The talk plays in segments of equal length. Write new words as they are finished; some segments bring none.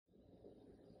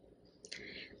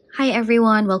Hi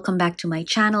everyone, welcome back to my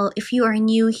channel. If you are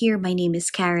new here, my name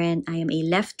is Karen. I am a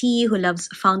lefty who loves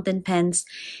fountain pens,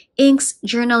 inks,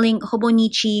 journaling,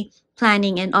 hobonichi,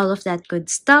 planning, and all of that good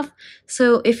stuff.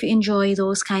 So if you enjoy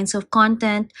those kinds of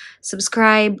content,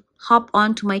 subscribe, hop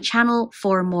on to my channel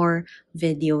for more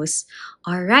videos.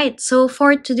 Alright, so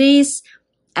for today's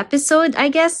episode, I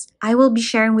guess, I will be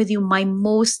sharing with you my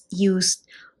most used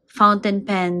fountain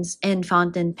pens and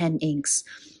fountain pen inks.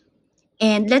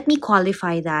 And let me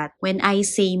qualify that. When I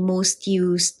say most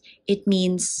used, it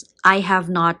means I have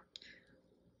not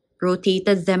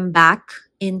rotated them back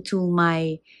into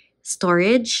my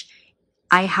storage.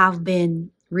 I have been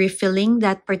refilling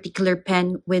that particular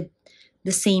pen with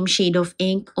the same shade of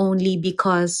ink only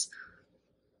because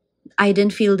I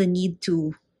didn't feel the need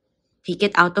to take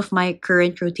it out of my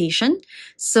current rotation.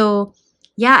 So,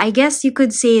 yeah, I guess you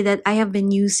could say that I have been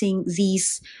using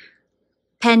these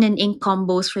pen and ink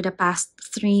combos for the past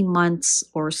 3 months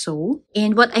or so.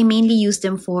 And what I mainly use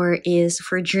them for is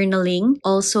for journaling,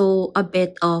 also a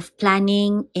bit of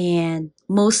planning, and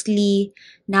mostly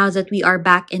now that we are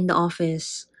back in the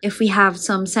office, if we have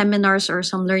some seminars or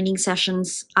some learning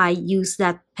sessions, I use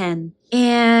that pen.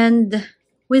 And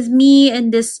with me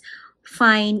in this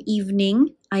fine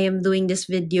evening, I am doing this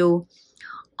video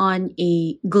on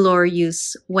a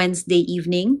glorious Wednesday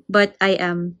evening, but I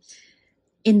am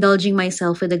indulging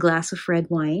myself with a glass of red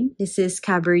wine. This is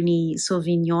Cabernet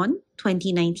Sauvignon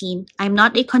 2019. I'm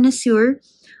not a connoisseur.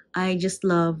 I just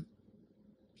love,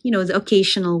 the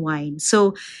occasional wine.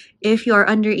 So if you are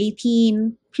under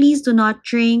 18, please do not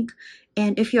drink.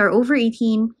 And if you are over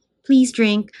 18, please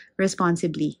drink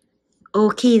responsibly.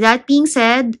 Okay, that being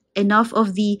said, enough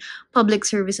of the public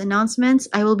service announcements.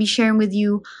 I will be sharing with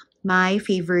you my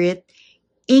favorite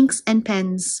inks and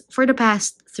pens for the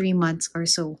past 3 months or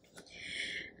so.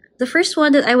 The first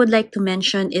one that I would like to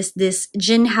mention is this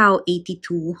Jinhao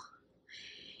 82.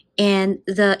 And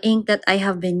the ink that I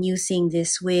have been using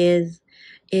this with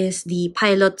is the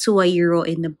Pilot Suwairo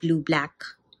in the blue black.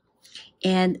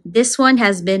 And this one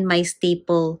has been my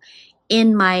staple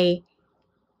in my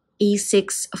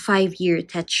A6 5-year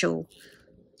Techo.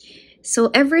 So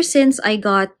ever since I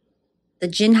got the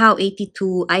Jinhao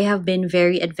 82, I have been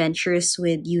very adventurous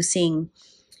with using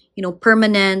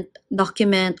permanent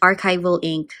document archival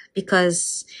ink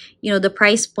because, the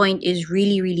price point is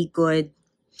really, really good.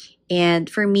 And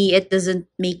for me, it doesn't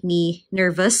make me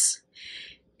nervous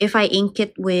if I ink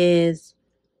it with,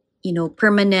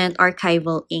 permanent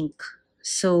archival ink.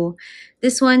 So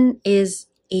this one is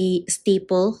a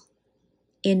staple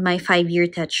in my 5-year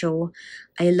Techo.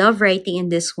 I love writing in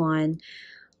this one.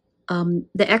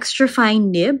 The extra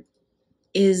fine nib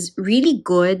is really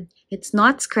good. It's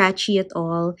not scratchy at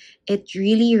all. It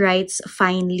really writes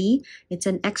finely. It's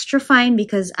an extra fine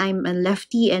because I'm a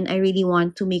lefty and I really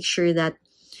want to make sure that,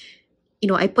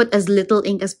 I put as little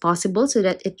ink as possible so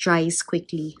that it dries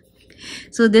quickly.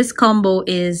 So this combo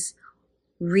is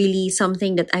really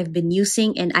something that I've been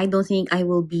using, and I don't think I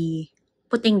will be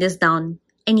putting this down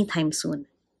anytime soon.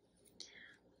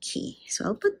 Okay, so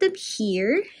I'll put them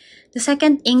here. The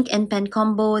second ink and pen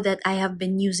combo that I have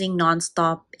been using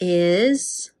nonstop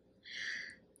is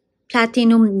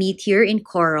Platinum Meteor in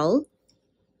Coral.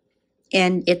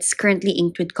 And it's currently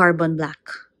inked with Carbon Black.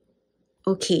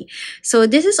 Okay, so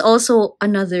this is also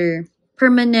another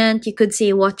permanent, you could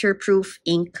say waterproof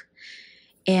ink.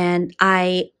 And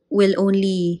I will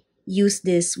only use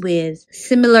this with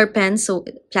similar pens. So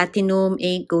Platinum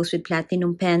ink goes with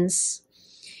Platinum pens.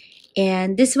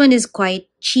 And this one is quite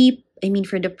cheap. I mean,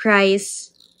 for the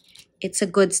price, it's a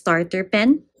good starter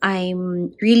pen.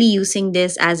 I'm really using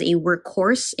this as a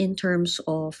workhorse in terms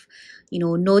of,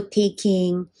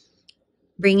 note-taking,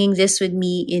 bringing this with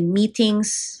me in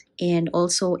meetings and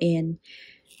also in,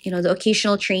 the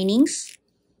occasional trainings.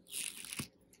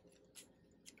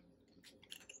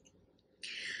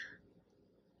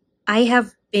 I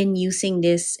have been using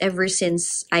this ever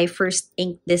since I first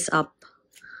inked this up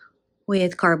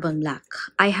with Carbon Black.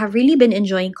 I have really been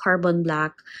enjoying Carbon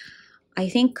Black. I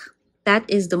think that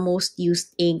is the most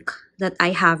used ink that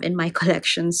I have in my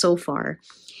collection so far.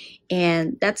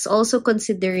 And that's also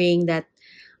considering that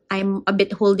I'm a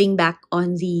bit holding back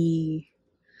on the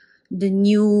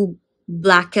new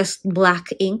blackest black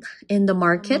ink in the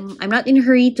market. I'm not in a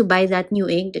hurry to buy that new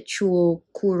ink, the Chuo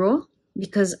Kuro,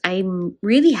 because I'm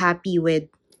really happy with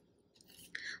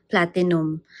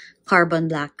Platinum Carbon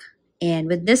Black. And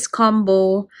with this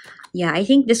combo, yeah, I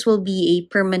think this will be a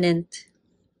permanent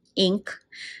ink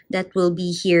that will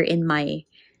be here in my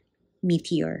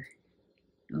Meteor.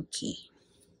 Okay,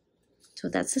 so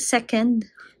that's the second.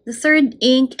 The third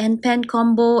ink and pen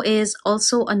combo is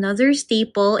also another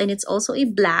staple, and it's also a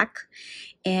black.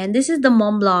 And this is the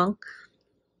Mont Blanc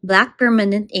Black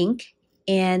Permanent Ink.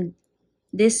 And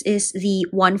this is the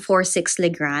 146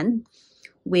 Legrand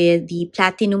with the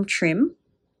platinum trim.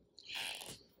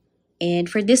 And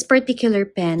for this particular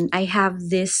pen, I have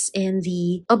this in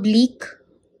the oblique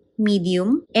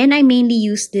medium, and I mainly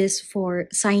use this for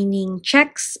signing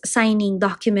checks, signing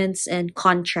documents, and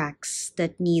contracts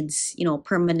that needs,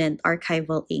 permanent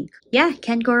archival ink. Yeah,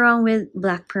 can't go wrong with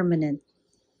black permanent.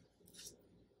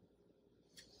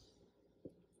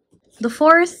 The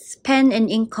fourth pen and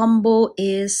ink combo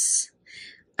is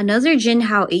another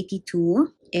Jinhao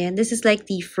 82, and this is like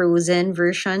the frozen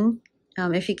version.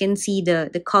 If you can see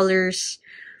the colors,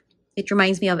 it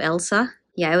reminds me of Elsa.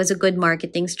 Yeah, it was a good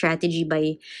marketing strategy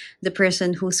by the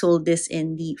person who sold this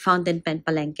in the fountain pen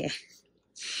palenque.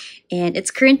 And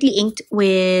it's currently inked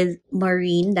with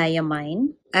marine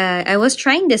diamine. I was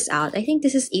trying this out. I think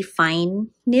this is a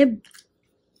fine nib.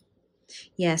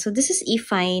 Yeah, so this is a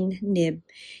fine nib.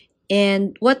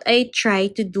 And what I try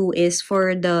to do is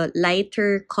for the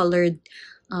lighter colored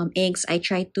inks, I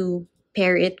try to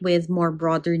pair it with more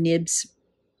broader nibs.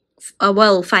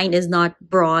 Well, fine is not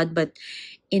broad, but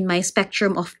in my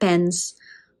spectrum of pens,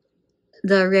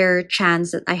 the rare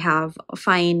chance that I have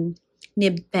fine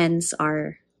nib pens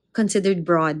are considered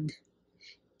broad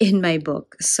in my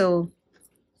book. So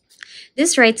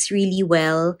this writes really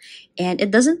well, and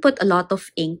it doesn't put a lot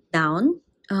of ink down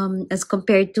as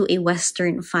compared to a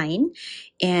Western fine.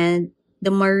 And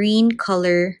the marine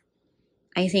color,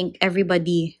 I think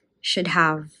everybody should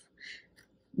have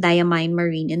diamine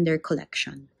marine in their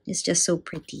collection. It's just so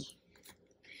pretty.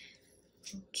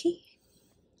 Okay.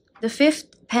 The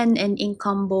fifth pen and ink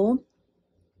combo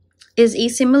is a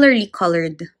similarly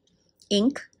colored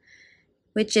ink,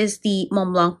 which is the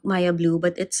Mont Blanc Maya Blue,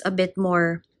 but it's a bit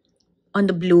more on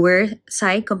the bluer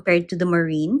side compared to the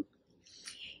marine.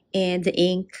 And the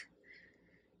ink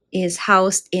is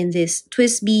housed in this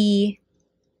TWSBI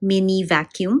mini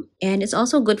vacuum, and it's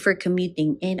also good for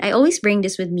commuting. And I always bring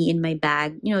this with me in my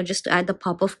bag, just to add the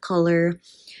pop of color.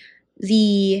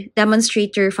 The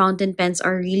Demonstrator fountain pens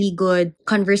are really good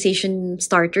conversation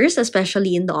starters,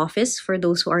 especially in the office. For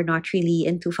those who are not really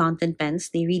into fountain pens,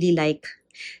 they really like,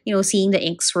 seeing the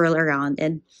ink swirl around.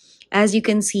 And as you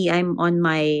can see, I'm on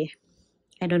my,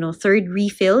 third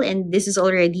refill, and this is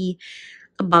already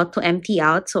about to empty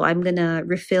out. So I'm gonna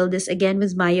refill this again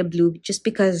with Maya Blue just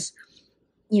because,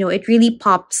 it really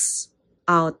pops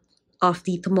out of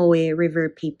the Tomoe River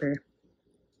paper.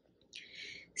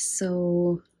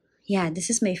 So yeah, this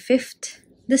is my fifth.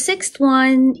 The sixth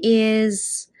one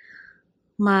is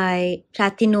my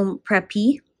Platinum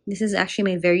Preppy. This is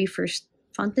actually my very first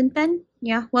fountain pen.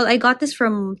 Yeah, well, I got this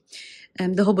from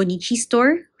the Hobonichi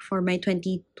store for my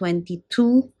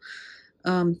 2022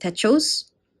 techos.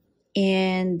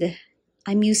 And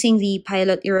I'm using the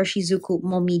Pilot Iroshizuku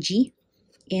Momiji.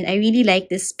 And I really like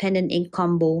this pen and ink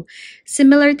combo.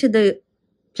 Similar to the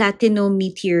Platinum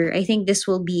Meteor, I think this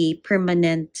will be a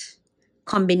permanent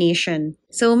combination.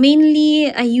 So mainly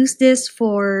I use this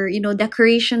for,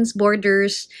 decorations,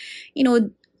 borders,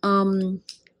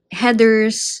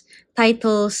 headers,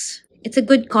 titles. It's a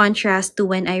good contrast to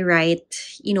when I write,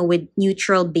 with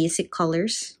neutral basic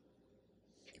colors.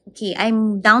 Okay,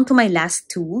 I'm down to my last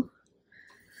two.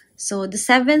 So the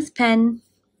seventh pen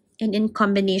and in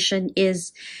combination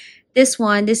is this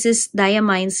one. This is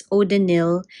Diamine's Eau de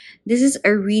Nil. This is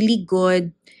a really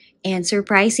good and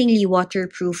surprisingly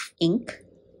waterproof ink.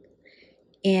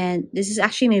 And this is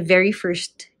actually my very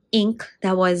first ink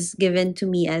that was given to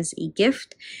me as a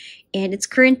gift. And it's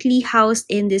currently housed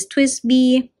in this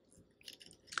TWSBI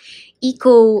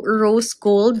Eco Rose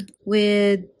Gold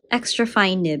with extra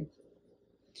fine nib.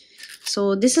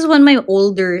 So this is one of my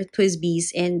older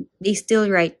TWSBIs, and they still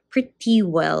write pretty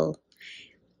well.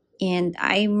 And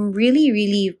I'm really,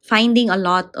 really finding a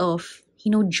lot of,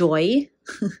 joy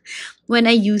when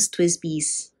I use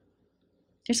TWSBIs.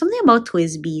 There's something about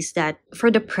TWSBIs that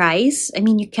for the price,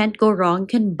 you can't go wrong, you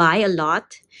can buy a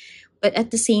lot. But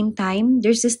at the same time,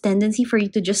 there's this tendency for you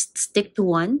to just stick to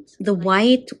one. The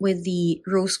white with the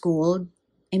rose gold,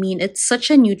 it's such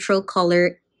a neutral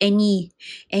color. Any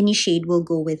shade will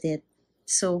go with it.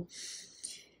 So,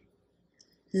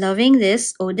 loving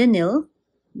this Eau de Nil.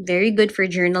 Very good for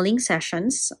journaling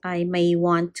sessions. I may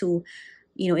want to,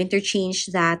 interchange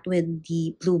that with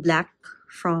the Blue Black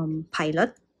from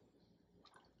Pilot.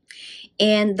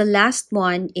 And the last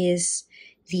one is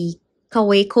the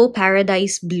Kaweco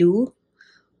Paradise Blue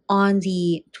on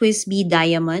the TWSBI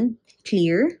Diamond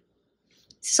Clear.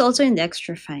 This is also in the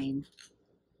extra fine.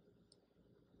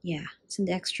 Yeah, it's in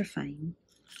the extra fine.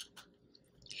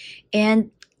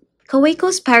 And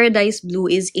Kaweco's Paradise Blue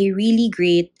is a really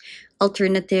great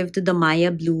alternative to the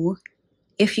Maya Blue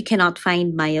if you cannot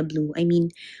find Maya Blue. I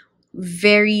mean,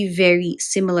 very, very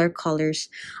similar colors.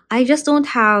 I just don't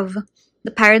have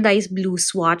the Paradise Blue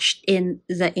swatched in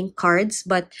the ink cards,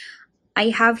 but I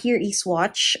have here a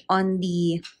swatch on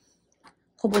the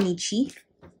Hobonichi.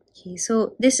 Okay,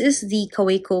 so this is the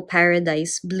Kaweco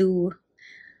Paradise Blue.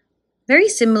 Very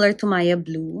similar to Maya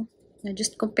Blue. Now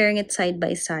just comparing it side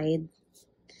by side.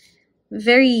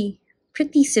 Very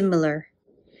pretty similar.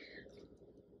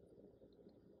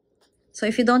 So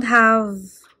if you don't have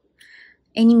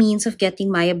any means of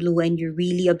getting Maya Blue and you're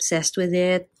really obsessed with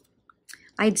it,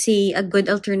 I'd say a good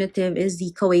alternative is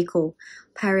the Kaweco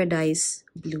Paradise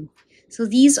Blue. So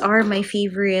these are my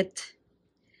favorite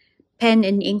pen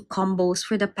and ink combos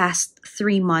for the past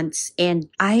 3 months, and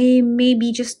I may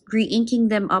be just re-inking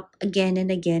them up again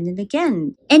and again and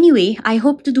again. Anyway, I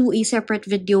hope to do a separate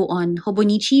video on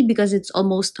Hobonichi because it's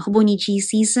almost Hobonichi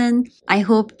season. I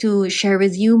hope to share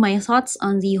with you my thoughts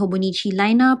on the Hobonichi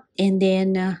lineup, and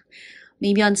then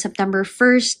maybe on September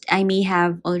 1st, I may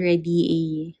have already a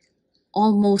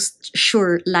almost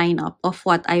sure lineup of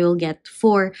what I will get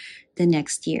for the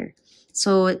next year.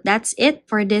 So that's it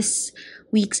for this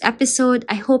week's episode.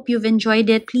 I hope you've enjoyed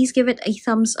it. Please give it a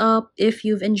thumbs up if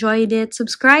you've enjoyed it.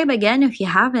 Subscribe again if you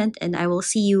haven't, and I will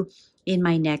see you in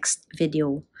my next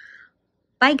video.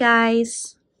 Bye,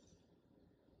 guys!